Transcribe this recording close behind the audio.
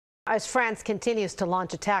As France continues to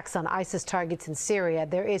launch attacks on ISIS targets in Syria,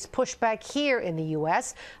 there is pushback here in the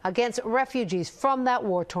U.S. against refugees from that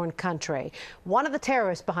war-torn country. One of the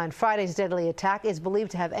terrorists behind Friday's deadly attack is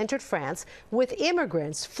believed to have entered France with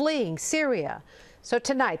immigrants fleeing Syria. So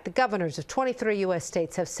tonight, the governors of 23 U.S.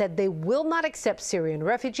 states have said they will not accept Syrian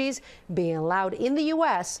refugees being allowed in the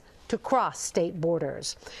U.S. to cross state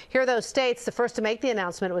borders. Here are those states. The first to make the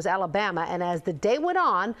announcement was Alabama, and as the day went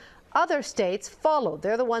on, other states followed.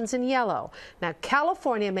 They're the ones in yellow. Now,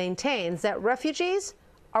 California maintains that refugees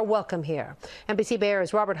are welcome here. NBC Bay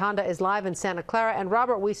Area's Robert Honda is live in Santa Clara. And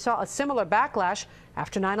Robert, we saw a similar backlash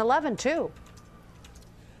after 9/11, too.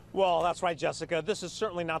 Well, that's right, Jessica. This is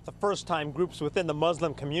certainly not the first time groups within the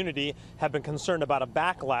Muslim community have been concerned about a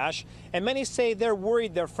backlash. And many say they're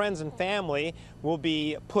worried their friends and family will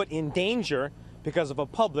be put in danger because of a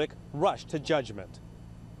public rush to judgment.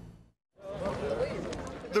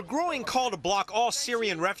 The growing call to block all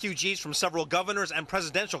Syrian refugees from several governors and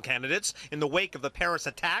presidential candidates in the wake of the Paris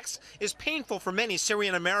attacks is painful for many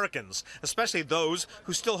Syrian Americans, especially those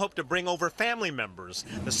who still hope to bring over family members.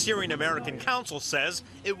 The Syrian American Council says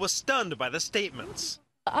it was stunned by the statements.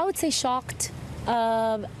 I would say shocked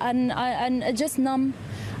and just numb.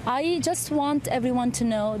 I just want everyone to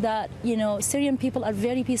know that, Syrian people are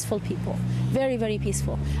very peaceful people, very, very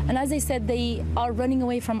peaceful. And as I said, they are running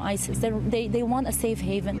away from ISIS. They want a safe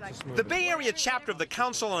haven. The Bay Area chapter of the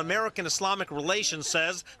Council on American Islamic Relations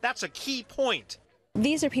says that's a key point.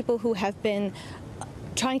 These are people who have been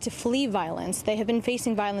trying to flee violence. They have been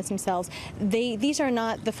facing violence themselves. These are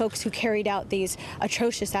not the folks who carried out these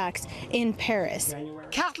atrocious acts in Paris.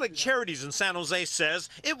 Catholic Charities in San Jose says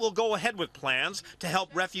it will go ahead with plans to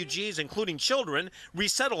help refugees, including children,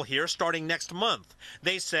 resettle here starting next month.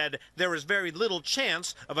 They said there is very little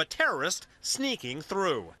chance of a terrorist sneaking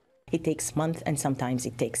through. It takes months and sometimes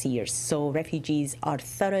it takes years. So refugees are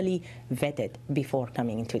thoroughly vetted before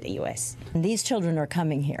coming into the U.S. These children are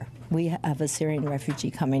coming here. We have a Syrian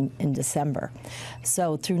refugee coming in December.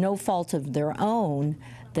 So through no fault of their own,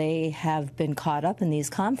 they have been caught up in these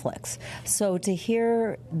conflicts. So to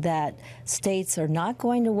hear that states are not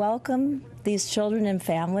going to welcome these children and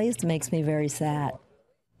families makes me very sad.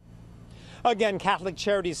 Again, Catholic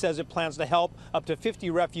Charities says it plans to help up to 50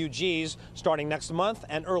 refugees starting next month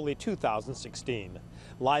and early 2016.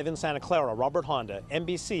 Live in Santa Clara, Robert Honda,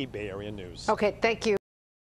 NBC Bay Area News. Okay, thank you.